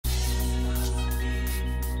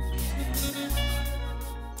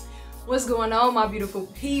What's going on, my beautiful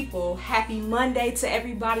people? Happy Monday to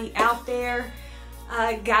everybody out there.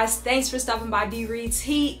 Guys, thanks for stopping by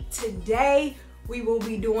DReedsHeat. Today we will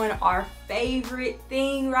be doing our favorite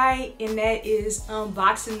thing, right? And that is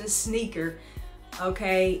unboxing the sneaker.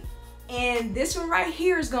 Okay, and this one right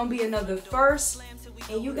here is gonna be another first.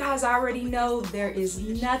 And you guys already know there is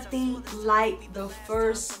nothing like the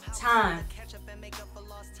first time.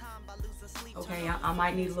 Okay, I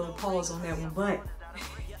might need a little pause on that one, but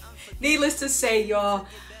needless to say, y'all,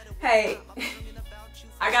 hey,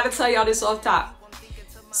 I gotta tell y'all this off top.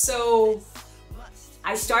 So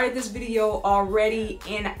I started this video already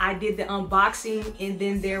and I did the unboxing, and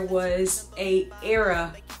then there was a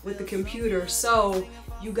error with the computer. So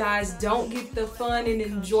you guys don't get the fun and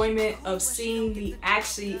enjoyment of seeing me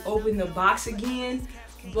actually open the box again,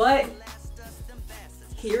 but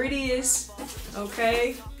here it is,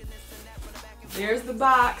 okay? There's the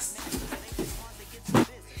box.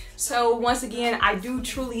 So once again, I do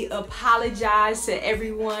truly apologize to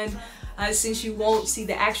everyone since you won't see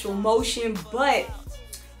the actual motion, but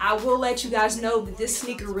I will let you guys know that this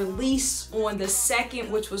sneaker released on the 2nd,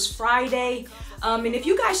 which was Friday. And if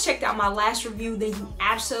you guys checked out my last review, then you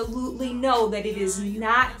absolutely know that it is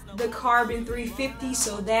not the Carbon 350,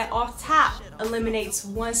 so that off top eliminates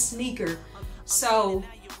one sneaker. So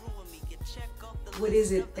what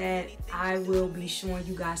is it that I will be showing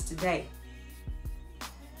you guys today?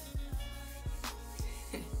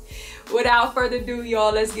 Without further ado,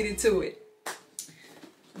 y'all, let's get into it.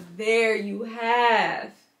 There you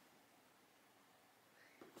have.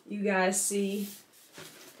 You guys see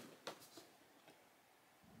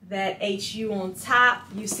that HU on top.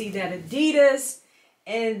 You see that Adidas.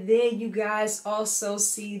 And then you guys also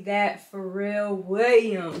see that Pharrell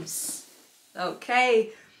Williams. Okay.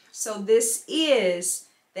 So this is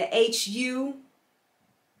the HU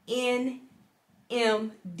NMD.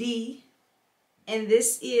 And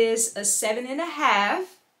this is a 7.5.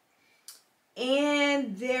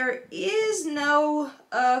 And there is no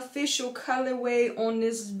official colorway on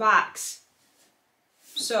this box.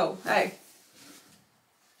 So, hey.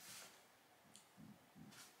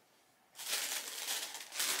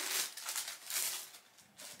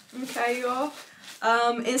 Okay, y'all.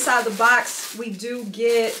 Inside the box, we do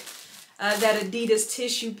get that Adidas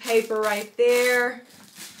tissue paper right there.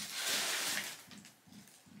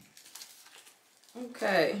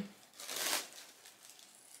 Okay.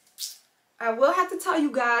 I will have to tell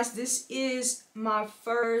you guys, this is my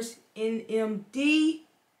first NMD,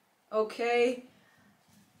 okay?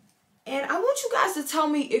 And I want you guys to tell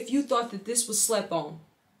me if you thought that this was slept on,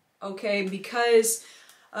 okay? Because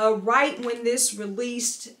right when this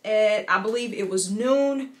released at, I believe it was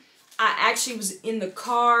noon, I actually was in the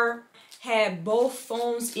car, had both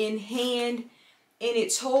phones in hand, and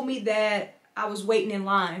it told me that I was waiting in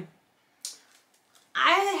line.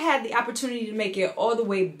 I had the opportunity to make it all the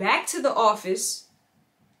way back to the office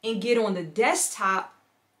and get on the desktop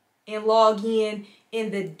and log in, and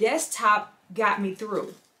the desktop got me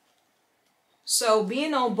through. So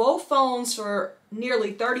being on both phones for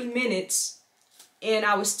nearly 30 minutes, and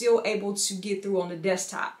I was still able to get through on the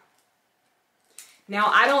desktop. Now,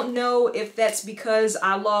 I don't know if that's because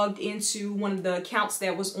I logged into one of the accounts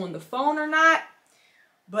that was on the phone or not,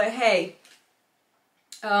 but hey.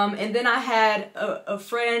 And then I had a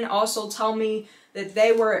friend also tell me that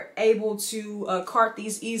they were able to cart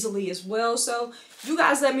these easily as well. So you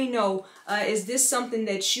guys let me know, is this something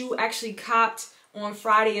that you actually copped on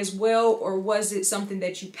Friday as well, or was it something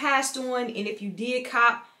that you passed on? And if you did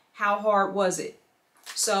cop, how hard was it?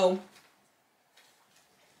 So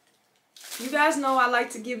you guys know I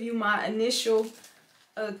like to give you my initial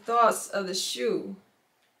thoughts of the shoe.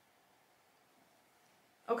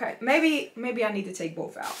 Okay, maybe I need to take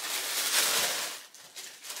both out.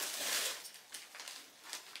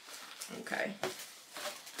 Okay,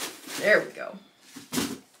 there we go.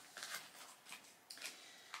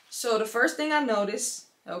 So the first thing I noticed,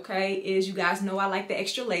 okay, is you guys know I like the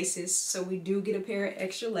extra laces. So we do get a pair of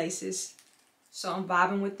extra laces. So I'm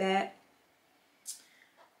vibing with that.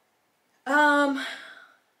 The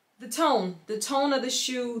tone of the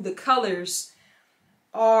shoe, the colors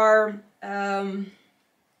are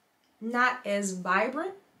not as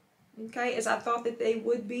vibrant, okay, as I thought that they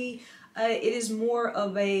would be. It is more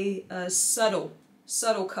of a subtle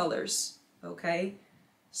colors, okay?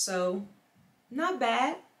 So not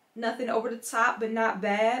bad, nothing over the top, but not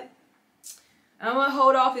bad. I'm gonna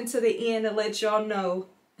hold off until the end and let y'all know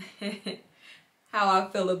how I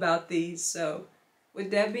feel about these. So with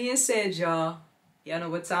that being said, y'all know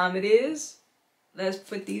what time it is. Let's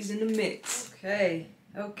put these in the mix. Okay,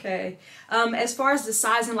 Okay. As far as the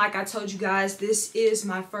sizing, like I told you guys, this is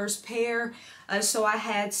my first pair. So I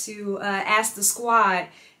had to ask the squad,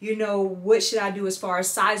 you know, what should I do as far as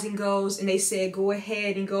sizing goes? And they said, go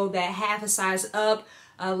ahead and go that half a size up.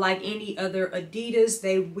 Like any other Adidas,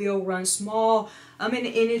 they will run small. And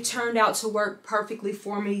it turned out to work perfectly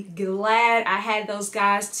for me. Glad I had those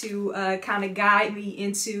guys to kind of guide me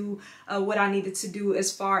into what I needed to do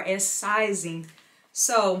as far as sizing.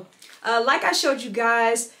 So, like I showed you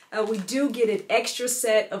guys, we do get an extra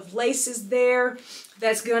set of laces there.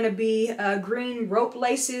 That's going to be green rope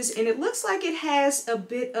laces, and it looks like it has a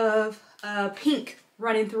bit of pink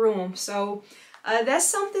running through them. So that's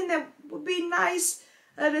something that would be nice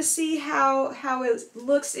to see how it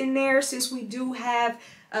looks in there, since we do have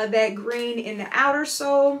that green in the outer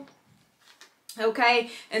sole. Okay,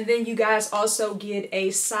 and then you guys also get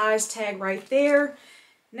a size tag right there.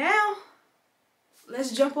 Now,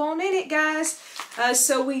 let's jump on in it, guys.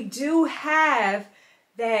 So we do have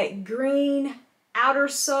that green outer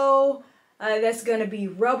sole that's going to be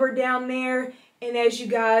rubber down there, and as you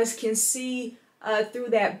guys can see through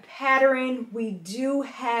that pattern, we do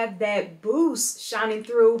have that boost shining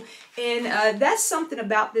through, and that's something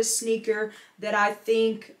about this sneaker that I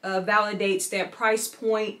think validates that price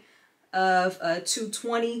point of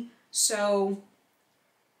 $220. So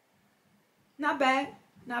not bad.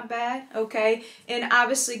 Not bad. Okay, and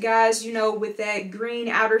obviously guys, you know, with that green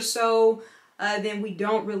outer sole, then we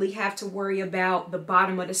don't really have to worry about the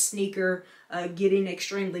bottom of the sneaker getting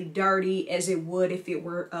extremely dirty as it would if it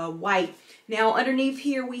were white. Now underneath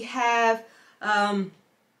here we have a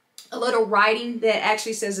little writing that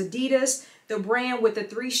actually says Adidas, the brand, with the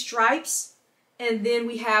 3 stripes, and then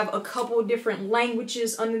we have a couple different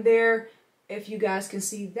languages under there, if you guys can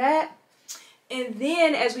see that. And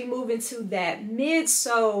then as we move into that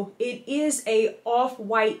midsole, it is a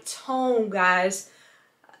off-white tone, guys.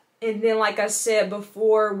 And then, like I said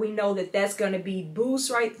before, we know that that's going to be boost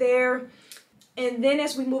right there. And then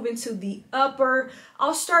as we move into the upper,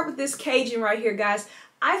 I'll start with this caging right here, guys.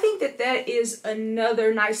 I think that that is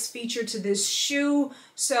another nice feature to this shoe.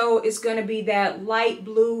 So it's going to be that light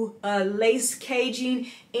blue lace caging,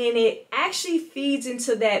 and it actually feeds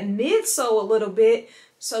into that midsole a little bit.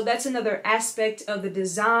 So that's another aspect of the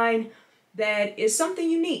design that is something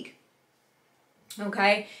unique.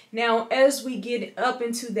 Okay, now as we get up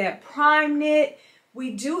into that prime knit,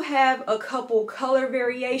 we do have a couple color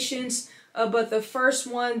variations, but the first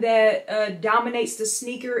one that dominates the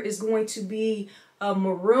sneaker is going to be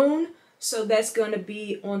maroon. So that's going to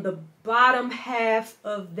be on the bottom half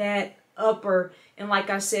of that upper, and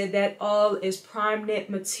like I said, that all is prime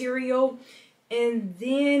knit material. And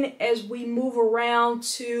then as we move around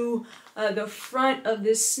to the front of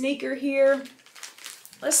this sneaker here,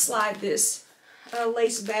 let's slide this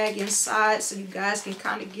lace bag inside so you guys can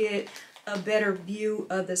kind of get a better view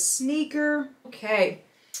of the sneaker. Okay,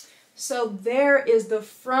 so there is the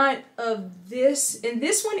front of this, and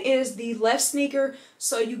this one is the left sneaker.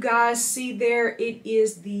 So you guys see there, it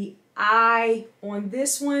is the eye on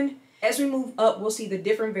this one. As we move up, we'll see the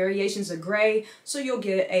different variations of gray. So you'll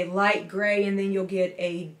get a light gray, and then you'll get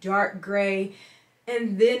a dark gray.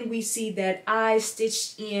 And then we see that eye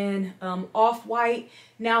stitched in off-white.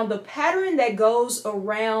 Now the pattern that goes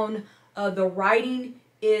around the writing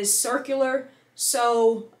is circular.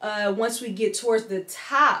 So once we get towards the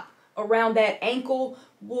top, around that ankle,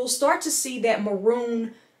 we'll start to see that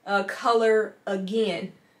maroon color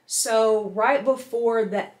again. So right before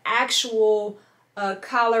the actual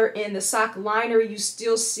collar and the sock liner, you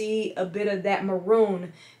still see a bit of that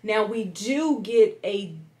maroon. Now we do get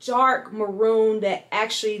a dark maroon that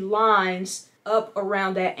actually lines up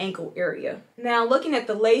around that ankle area. Now looking at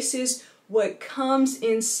the laces, what comes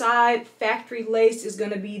inside factory lace is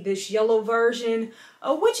going to be this yellow version,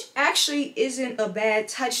 which actually isn't a bad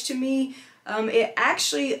touch to me. It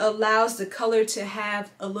actually allows the color to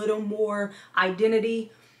have a little more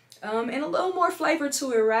identity and a little more flavor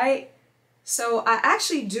to it, right? So I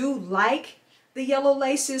actually do like the yellow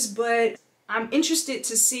laces, but I'm interested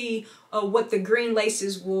to see what the green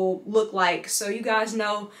laces will look like. So you guys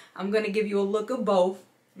know I'm going to give you a look of both.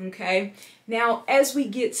 Okay, now as we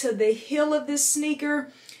get to the heel of this sneaker,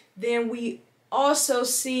 then we also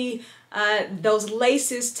see those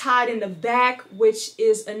laces tied in the back, which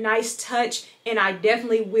is a nice touch, and I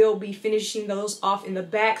definitely will be finishing those off in the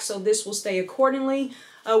back, so this will stay accordingly.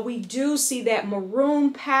 We do see that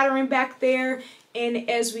maroon pattern back there, and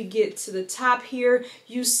as we get to the top here,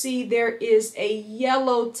 you see there is a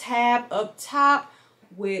yellow tab up top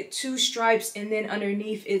with 2 stripes, and then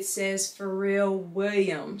underneath it says Pharrell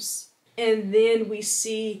Williams. And then we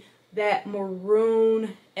see that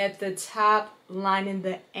maroon at the top lining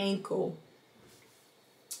the ankle.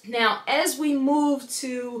 Now, as we move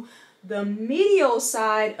to the medial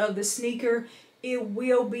side of the sneaker, it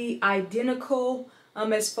will be identical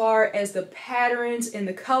as far as the patterns and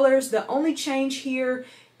the colors. The only change here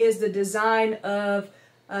is the design of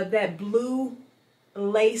that blue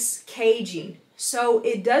lace caging. So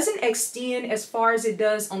it doesn't extend as far as it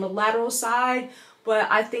does on the lateral side, but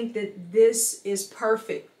I think that this is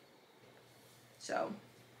perfect. So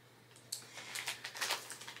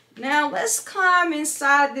now let's climb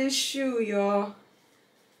inside this shoe, y'all.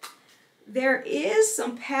 There is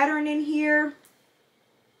some pattern in here.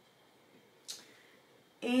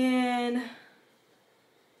 And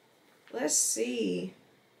let's see.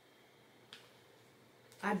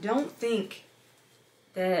 I don't think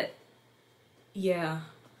that, yeah,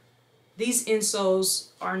 these insoles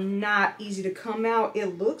are not easy to come out.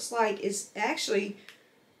 It looks like it's actually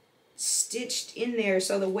stitched in there.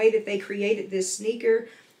 So the way that they created this sneaker,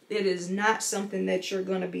 it is not something that you're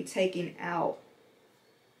going to be taking out.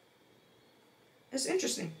 It's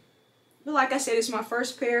interesting. But like I said, it's my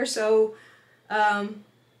first pair, so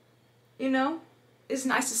you know, it's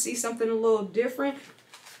nice to see something a little different.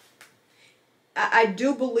 I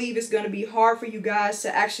do believe it's going to be hard for you guys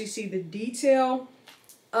to actually see the detail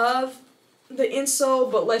of the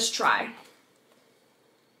insole, but let's try.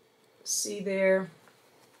 See there,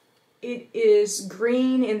 it is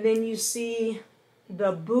green, and then you see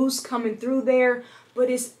the boost coming through there, but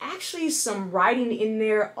it's actually some writing in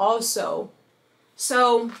there also.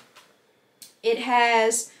 So it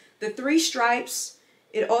has the 3 stripes.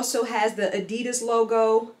 It also has the Adidas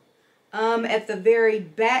logo. At the very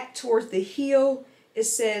back towards the heel, it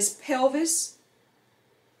says pelvis.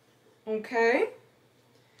 Okay.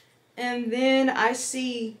 And then I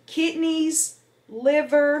see kidneys,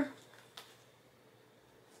 liver,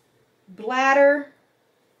 bladder.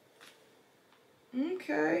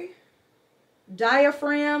 Okay.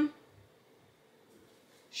 Diaphragm,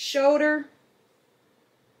 shoulder.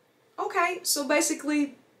 Okay, so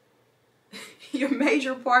basically your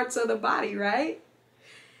major parts of the body, right?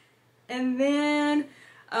 And then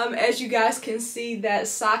as you guys can see, that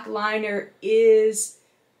sock liner is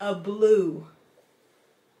a blue.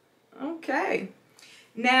 Okay.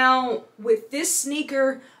 Now with this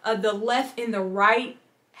sneaker, the left and the right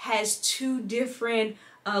has 2 different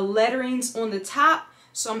letterings on the top.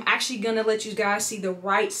 So I'm actually going to let you guys see the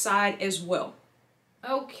right side as well.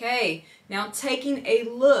 Okay, now taking a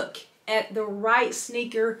look at the right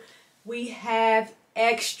sneaker, we have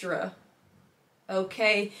Extra.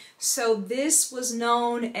 Okay, so this was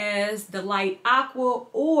known as the light Aqua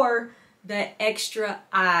or the Extra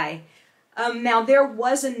I. Now there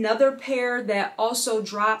was another pair that also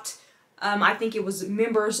dropped. I think it was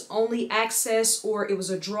members only access, or it was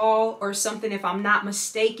a draw or something if I'm not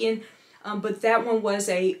mistaken. But that one was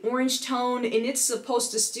a orange tone, and it's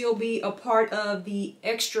supposed to still be a part of the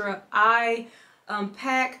Extra I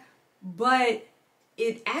pack, but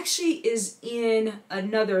it actually is in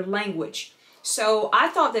another language. So I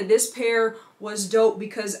thought that this pair was dope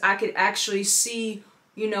because I could actually see,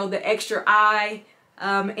 you know, the Extra I,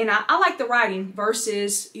 and I like the writing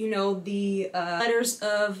versus, you know, the letters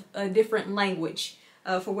of a different language.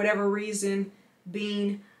 For whatever reason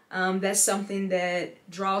being, that's something that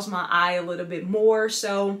draws my eye a little bit more.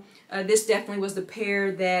 So this definitely was the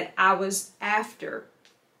pair that I was after.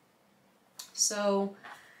 So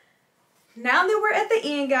now that we're at the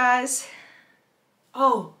end, guys,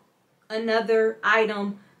 oh, another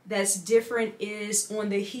item that's different is on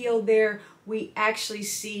the heel there. We actually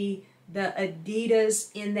see the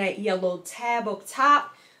Adidas in that yellow tab up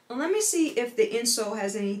top. And let me see if the insole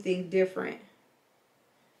has anything different.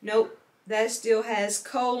 Nope, that still has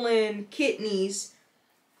colon, kidneys,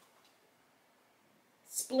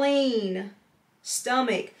 spleen,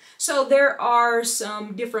 stomach. So there are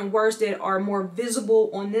some different words that are more visible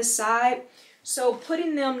on this side. So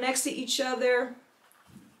putting them next to each other,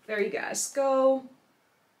 there you guys go.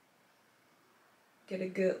 Get a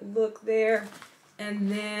good look there.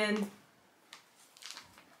 And then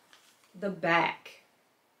the back.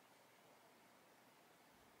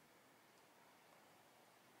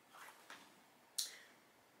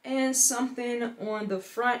 And something on the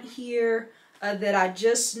front here that I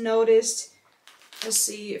just noticed. Let's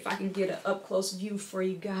see if I can get an up-close view for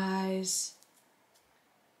you guys.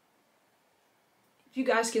 If you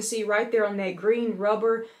guys can see right there on that green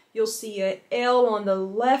rubber, you'll see a L on the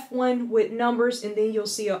left one with numbers, and then you'll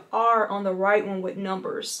see a R on the right one with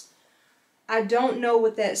numbers. I don't know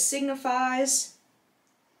what that signifies.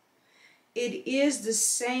 It is the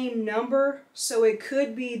same number, so it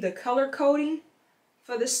could be the color coding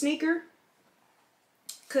for the sneaker.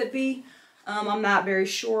 Could be. I'm not very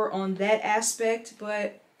sure on that aspect,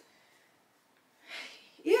 but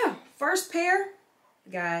yeah, first pair,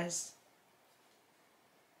 guys,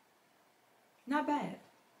 not bad.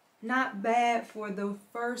 Not bad for the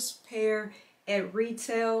first pair at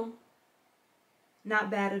retail. Not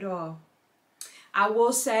bad at all. I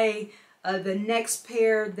will say the next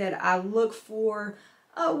pair that I look for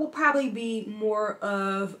will probably be more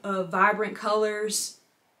of vibrant colors.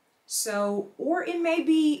 So, or it may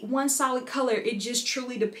be one solid color. It just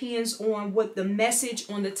truly depends on what the message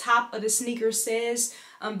on the top of the sneaker says.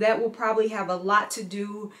 That will probably have a lot to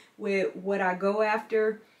do with what I go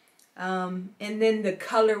after. And then the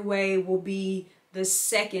colorway will be the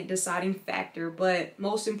second deciding factor. But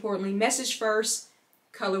most importantly, message first,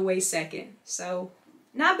 colorway second. So,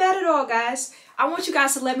 not bad at all, guys. I want you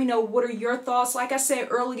guys to let me know, what are your thoughts? Like I said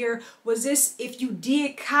earlier, was this, if you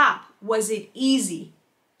did cop, was it easy?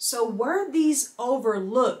 So were these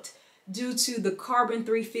overlooked due to the Carbon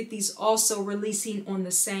 350s also releasing on the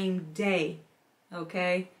same day?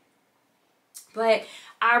 Okay. But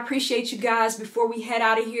I appreciate you guys. Before we head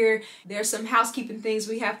out of here, there's some housekeeping things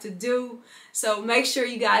we have to do. So make sure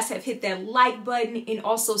you guys have hit that like button and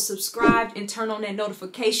also subscribed and turn on that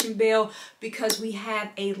notification bell, because we have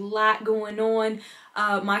a lot going on.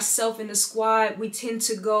 Myself and the squad, we tend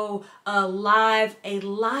to go live a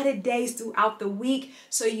lot of days throughout the week,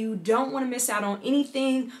 so you don't want to miss out on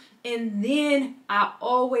anything. And then I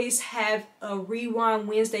always have a Rewind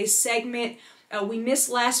Wednesday segment. We missed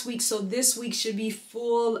last week, so this week should be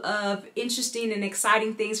full of interesting and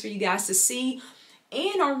exciting things for you guys to see.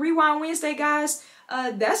 And on Rewind Wednesday, guys,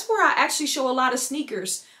 that's where I actually show a lot of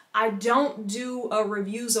sneakers. I don't do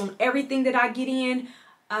reviews on everything that I get in.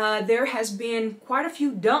 There has been quite a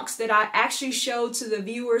few dunks that I actually showed to the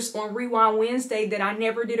viewers on Rewind Wednesday that I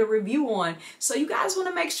never did a review on. So you guys want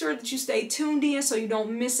to make sure that you stay tuned in so you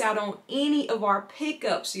don't miss out on any of our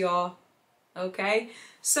pickups, y'all. Okay?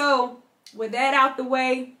 So, with that out the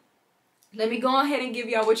way, let me go ahead and give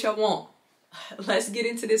y'all what y'all want. Let's get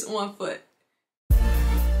into this on foot.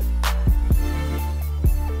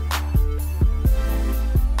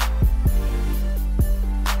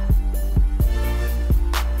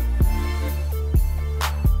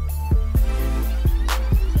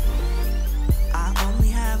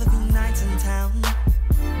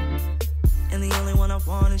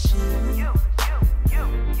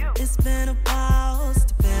 It's been a while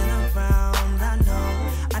since I've been around. I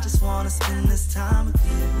know I just wanna spend this time with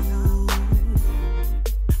you.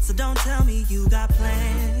 So don't tell me you got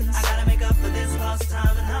plans. I gotta make up for this lost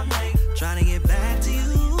time and I'm late, trying to get back to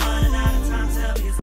you.